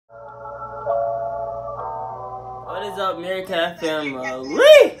What is up, Meerkat family?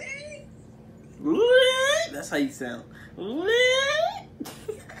 That's how you sound.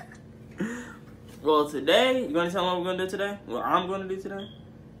 Well, today, you gonna tell me what we're gonna do today? What I'm gonna do today?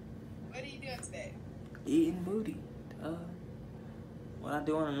 What are you doing today? Eating booty. What I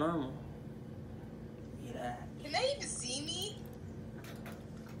do on a normal. Yeah. Can they even see me?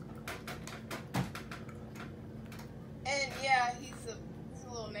 And yeah, he's a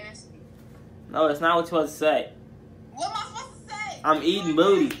little nasty. No, it's not what you're supposed to say. What am I supposed to say? I'm eating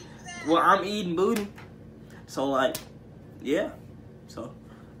booty. Well, I'm eating booty. So, like, yeah. So.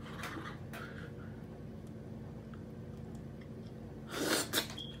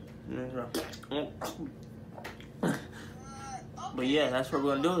 But yeah, that's what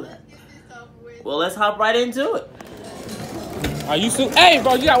we're gonna do. Well, let's hop right into it. Are you so? Hey,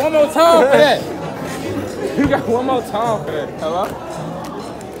 bro, you got one more time for that. You got one more time for that. Hello?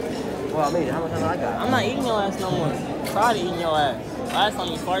 Well, I mean, how much time I got? I'm not eating your ass no more. I'm tired of eating your ass. Last time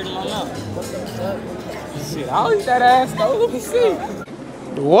you farted in my mouth. Shit, I'll eat that ass though. Let me see.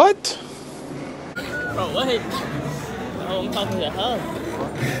 What? Bro, what? Oh, I'm talking to your hub.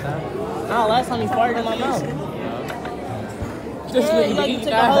 No, last time you farted in my mouth. This Yeah, nigga like be you eating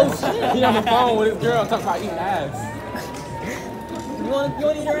took a whole ass. shit. He on the phone with his girl talking about eating ass. You want to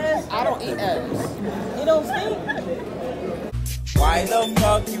eat your ass? I don't eat ass. You don't stink. Why the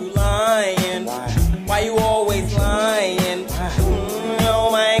fuck you lying? Why you always lying? Oh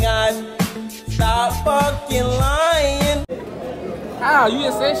my god. Stop fucking lying. How? You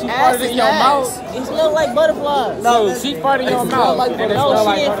just said she farted in your mouth. It smells like butterflies. No, she farted in your mouth. Like, and it no, smelled she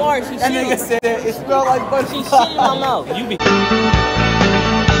like didn't fart. She That nigga said it smelled like butterflies. She shit in my mouth. You be.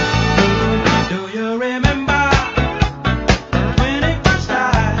 Do you remember when it was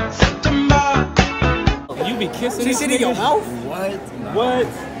last September? You be kissing. She this shit in your nigga? mouth? What?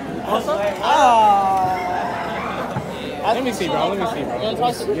 Oh. Let me see, bro. Let me see, bro. You wanna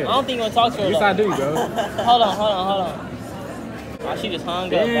talk to, I don't think you want to talk to her. Yes, though. I do, bro. Hold on. Oh, she just hung up.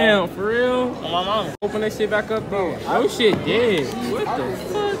 Damn, for real? On my mama. Open that shit back up, bro. No shit dead. What the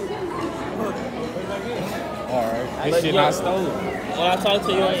fuck? Alright. This shit not stolen. When I talk to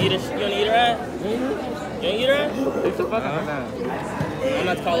you, you wanna eat her ass? You wanna eat her ass? It's the fuck out of that. I'm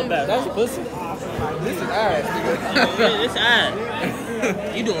not to call it back. That's pussy. This is ass, nigga. This ass.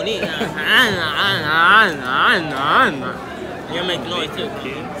 You doing it? You gotta make noise too,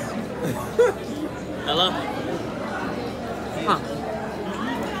 kid. Hello? Huh.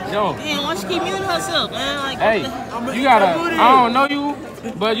 Yo. Damn, why she keep muting herself, man? Like, Hey, you got a, I don't know you,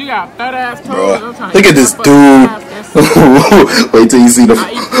 but you got fat ass toes. Bro, I'm look at this dude. Wait till you see the. No.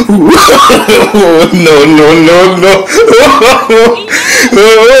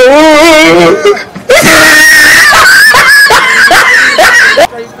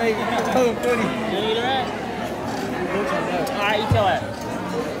 Alright, eat your ass.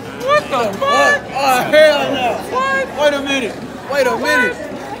 What the fuck? Oh, hell no. What? Wait a minute.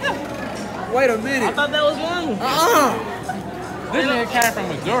 I thought that was normal. This nigga came from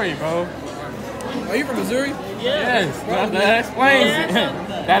Missouri, bro. Are you from Missouri? Yeah. Yes, that explains it.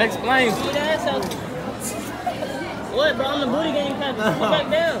 That explains Eat it. ass out. What, bro? I'm the booty game captain. Sit back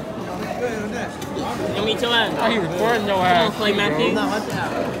down. Let me eat your ass. Why he recording your Come ass? on, Clay Matthews. No, watch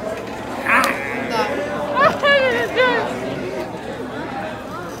out.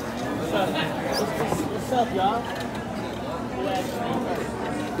 What's up, y'all?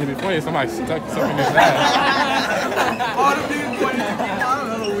 It'd be funny if somebody stuck something in his ass. All the niggas pointing at me. I don't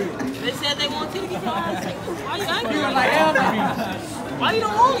know. They said they want you to get your ass. Why you angry? You were like, hell no. Why you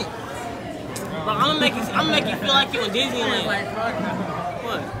don't want it? Bro, I'm gonna make you feel like you in Disneyland.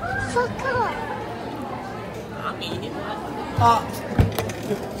 What? Fuck up. I'm eating it. On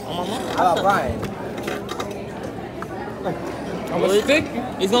my mom. How about Brian? I'm gonna stick you.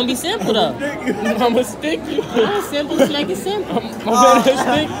 It's gonna be simple though. I'm gonna stick you. It's simple. Let's make it simple. I'm gonna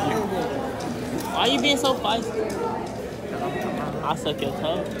stick you. Why you being so feisty? I'll suck your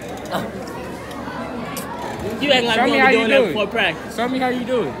toe. You acting like Show we me don't how be you doing do that it. before practice. Show me how you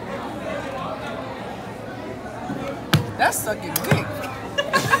do it. That's sucking dick.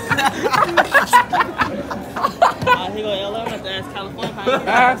 Here you go, LA. I'm gonna ask California how you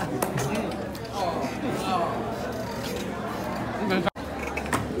Ass.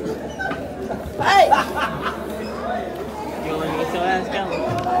 Hey! You wanna eat your ass, Cali? I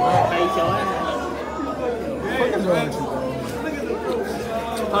eat your ass.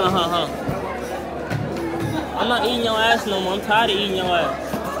 Hold on. I'm not eating your ass no more. I'm tired of eating your ass.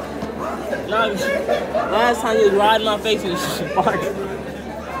 Last time you was riding my face and you farted.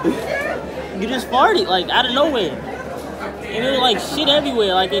 You just farted, like, out of nowhere. And it was like shit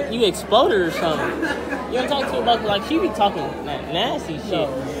everywhere, like you exploded or something. You don't talk to her about like she be talking like nasty shit.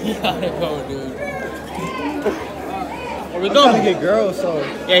 Yeah, I go, dude. Where we I'm go? trying to get girls, so.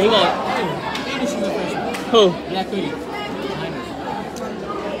 Yeah, he gonna. Who? Black hoodie.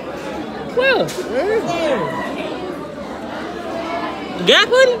 Well. Gap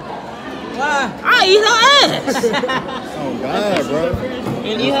hoodie? Why? I eat her ass. Oh, God, bro.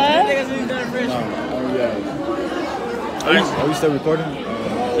 You eat her ass? No, oh, yeah. Are we still recording?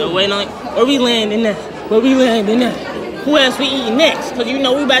 So wait on it. Where we landing at? Where we landing at? Who else we eating next? Cause you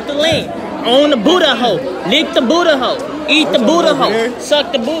know we about to land. On the Buddha hoe. Lick the Buddha hoe. Eat the Buddha hoe.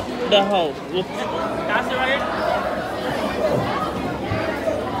 Suck the Buddha hoe. Can I sit right here?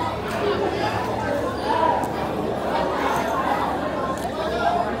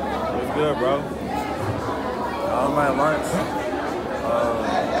 It's good, bro. I'm at lunch.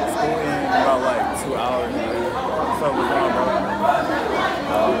 School in about like 2 hours, man. What's up with y'all, bro?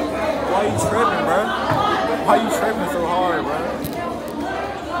 Why you tripping, bro? Why you tripping so hard, bro?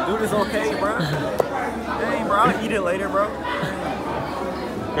 Dude, it's okay, bro. Dang, bro, I'll eat it later, bro.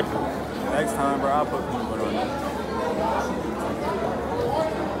 Next time, bro, I'll put peanut butter on it.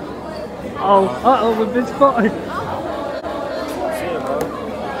 Oh, the bitch fought. Shit, bro.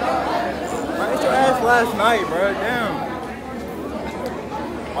 I ate your ass last night, bro. Damn.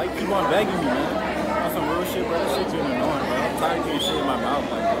 Why you keep on begging me, man? On some real shit, bro. This shit getting annoying, bro. I'm tired of getting shit in my mouth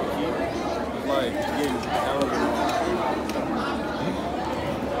like that. It's like getting hella annoying.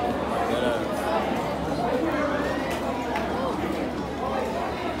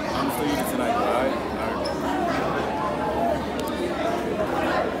 I'm still eating tonight, bro. Alright?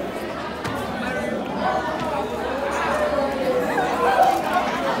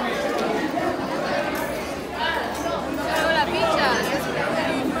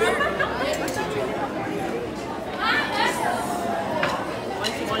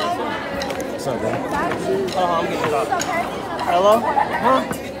 What's up, bro? I'm getting it up. Hello? Huh?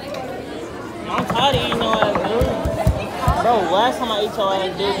 I'm tired of eating your ass, dude. Bro, last time I ate your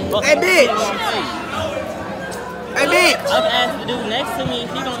ass, dude. Hey, bitch! Hey, bitch! I've asked the dude next to me if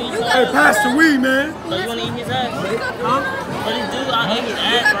he gonna eat your Hey, ass. pass the weed, man. So you wanna eat his ass? Huh? But this dude, I ate his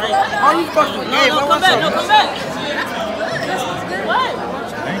ass, right? Are you fucking gay? No, come back, no, come back. What?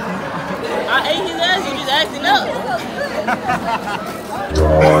 I ate his ass, you just acting up.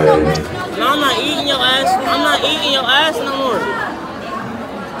 No, I'm not eating your ass. I'm not eating your ass no more.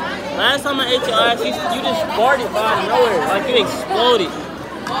 Last time I ate your ass, you just farted out of nowhere, like you exploded.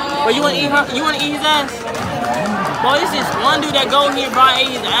 But you wanna eat her? You wanna eat his ass? Boy, this is one dude that go here, bro,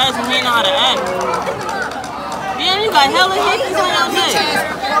 ate his ass and he ain't know how to act. Damn, you got hella hickeys on your neck.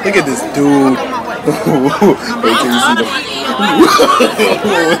 Look at this dude. Wait till you see the.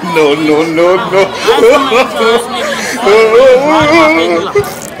 No, no, no, no.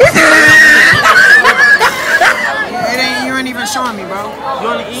 You ain't even showing me, bro. You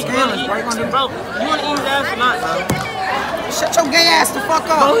wanna eat? Bro, you wanna eat his ass or not, bro? Shut your gay ass the fuck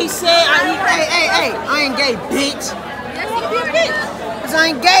up. Bro, he said I eat. Hey, I ain't gay, bitch. That's gonna be a bitch. Cause I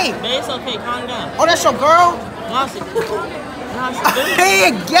ain't gay. Man, it's okay, calm down. Oh, that's your girl? No, it's a dude.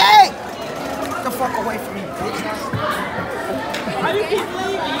 He ain't gay. Get the fuck away from me, bitch. How you keep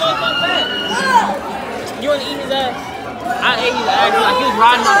leaving? You ain't come back. You wanna eat his ass? I ate his ass. Like he was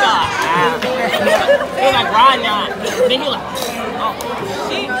riding my dog. He was like riding on. Then he was like, oh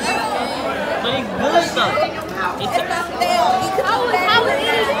shit. But it's good though. It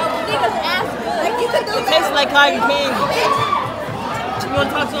tastes like cotton candy. You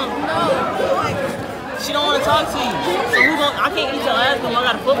wanna talk to him? No. She don't wanna talk to you. So who gon' I can't eat your ass because I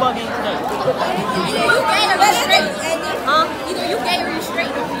got a football game today. Either you gay or you straight. Huh? Either you gay or you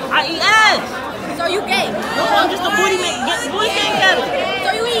straight. I eat ass. So you gay. No, I'm just a booty man getter. So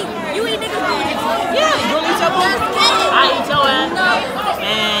you eat niggas booty. Yeah, you wanna eat your booty? I eat your ass.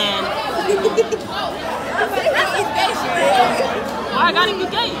 And That's gay shit. why I gotta be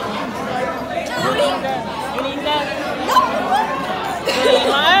gay? You wanna eat that? You wanna eat that? You wanna eat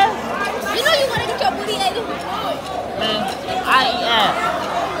my ass? You know you wanna get your booty ate. Man, I eat ass.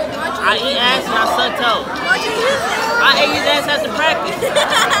 I eat ass and I suck toes. I ate his ass after practice.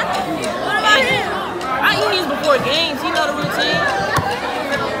 What about him? I eat these before games. You know the routine.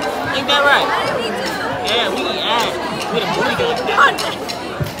 Ain't that right? Yeah, we eat ass. We the booty game.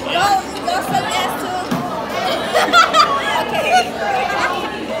 Go suck ass too. Okay.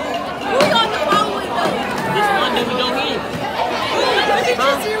 Who you on the phone with though? This one dude we don't hear.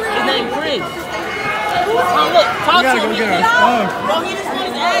 Huh? His name Chris. Oh, look, talk to him. Bro, he just want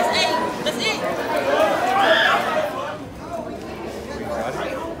his ass ate. That's it.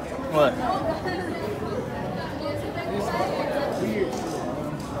 What?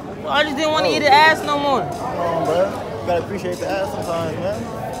 Well, I just didn't want to eat his ass no more. Come on, bro. You gotta appreciate the ass sometimes, man.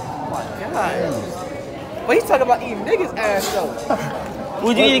 God. But he's talking about eating niggas' ass though.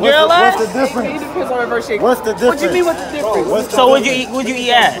 Would you eat a girl ass? What's the difference? It depends on reverse shape. What's the difference? What you mean what's the difference? Bro, So would you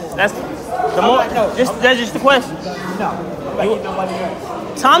eat ass? That's the more. That's just the question. No. I'm not eating nobody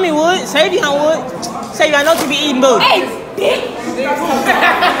else. Tommy would. Savion would. Savion, I know you be eating booty. Hey, bitch!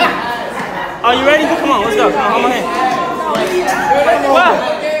 Are you ready? Come on, let's go. Come on, hold my hand. Wow.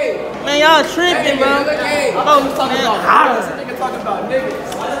 Man, y'all tripping, bro. Oh, man.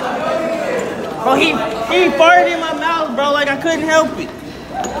 Bro, he farted in my mouth, bro, like I couldn't help it.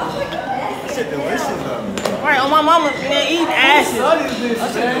 Shit delicious though. Right, on my mama, man, eating ass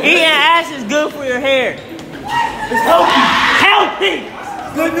is good for your hair. It's healthy. Healthy!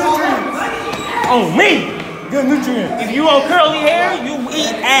 Good nutrients. On me! Good nutrients. If you want curly hair, you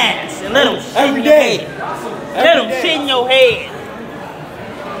eat ass and let them shit Every in your day. head. Let them shit in your head.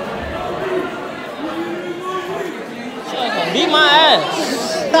 She gonna beat my ass.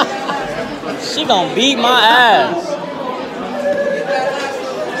 She gonna beat my ass.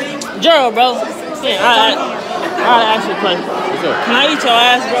 Gerald, bro. Yeah, I'll ask you a question. Can I eat your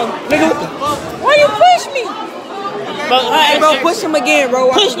ass, bro? Nigga, what the fuck? Why you push me? Bro, Push him again,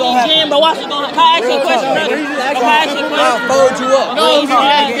 bro. push me again, bro. Watch it going. Can I ask you a question, brother? Can I ask you a question? I'll fold you up. No, it's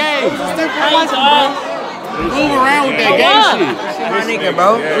not gay. Move around with that gay shit. My nigga,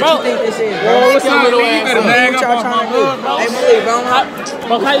 bro. What you think this is, bro? What's up, little ass? What y'all trying to do? Hey, believe, bro.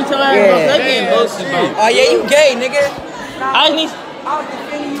 Bro, can I eat your ass, bro? They getting bullshit, bro. Oh, yeah, you gay, nigga. I just need,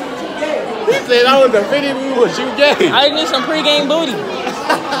 He said I was defending you, but you gay. I just need some pregame booty.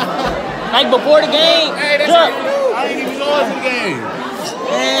 Like before the game. Hey, that's Look, I ain't even going to the game.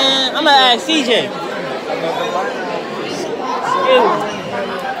 man, I'm gonna ask CJ.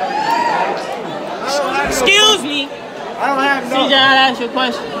 Excuse me. I don't have no. CJ, I'll ask you a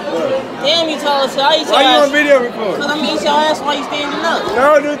question. Damn, you told us I eat your Why you ass. on video record? Cause I'm gonna eat your ass while you standing up.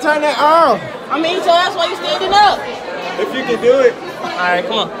 No, dude, turn that off. I'm gonna eat your ass while you standing up. If you can do it. Alright,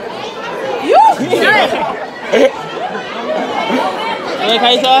 come on. You? Can I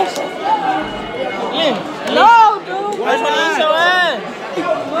eat your ass? Yeah. No, dude. I just wanna eat your ass.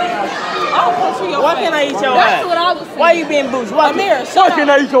 I'll punch you in your Why face. can't I eat your That's ass? what I was saying. Why you being bougie? Why Amir, Why can't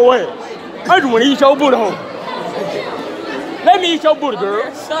I eat your ass? I just wanna eat your booty hole. Let me eat your booty, girl.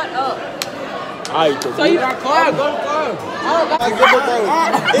 Amir, shut up. I eat your So you Got club, go to club. It's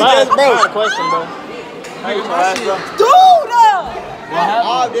just, bro. I got a question, bro. I eat your ass, bro. Dude!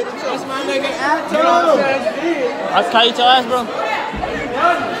 That's my nigga Anton. Can I eat your ass, bro?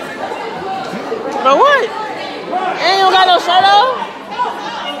 Bro, what? And you don't got no shirt on?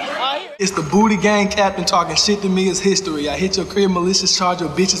 It's the booty gang captain talking shit to me is history. I hit your crib malicious charge your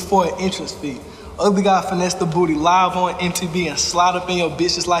bitches for an entrance fee. Ugly guy finesse the booty live on MTV and slide up in your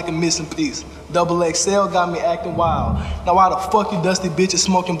bitches like a missing piece. Double XL got me acting wild. Now why the fuck you dusty bitches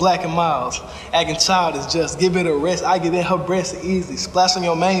smoking Black and Miles? Acting childish, just give it a rest. I get in her breast easy. Splash on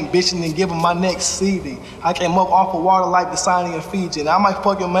your main bitch and then give her my next CD. I came up off of water like the signing in Fiji. And I might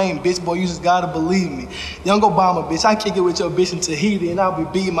fuck your main bitch, boy, you just gotta believe me. Young Obama, bitch, I kick it with your bitch in Tahiti and I'll be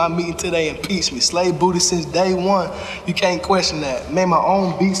beating my meat until they impeach me. Slave booty since day one, you can't question that. Made my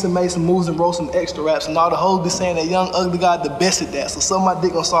own beats and made some moves and wrote some extra raps. And all the hoes be saying that young ugly guy the best at that. So suck my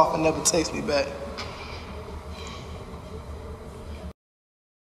dick on soft and never text me back.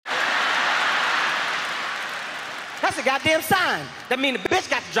 That's a goddamn sign. That means the bitch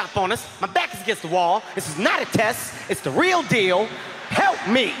got to drop on us. My back is against the wall. This is not a test. It's the real deal. Help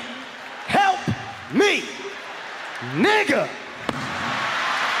me. Help me. Nigga.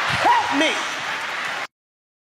 Help me.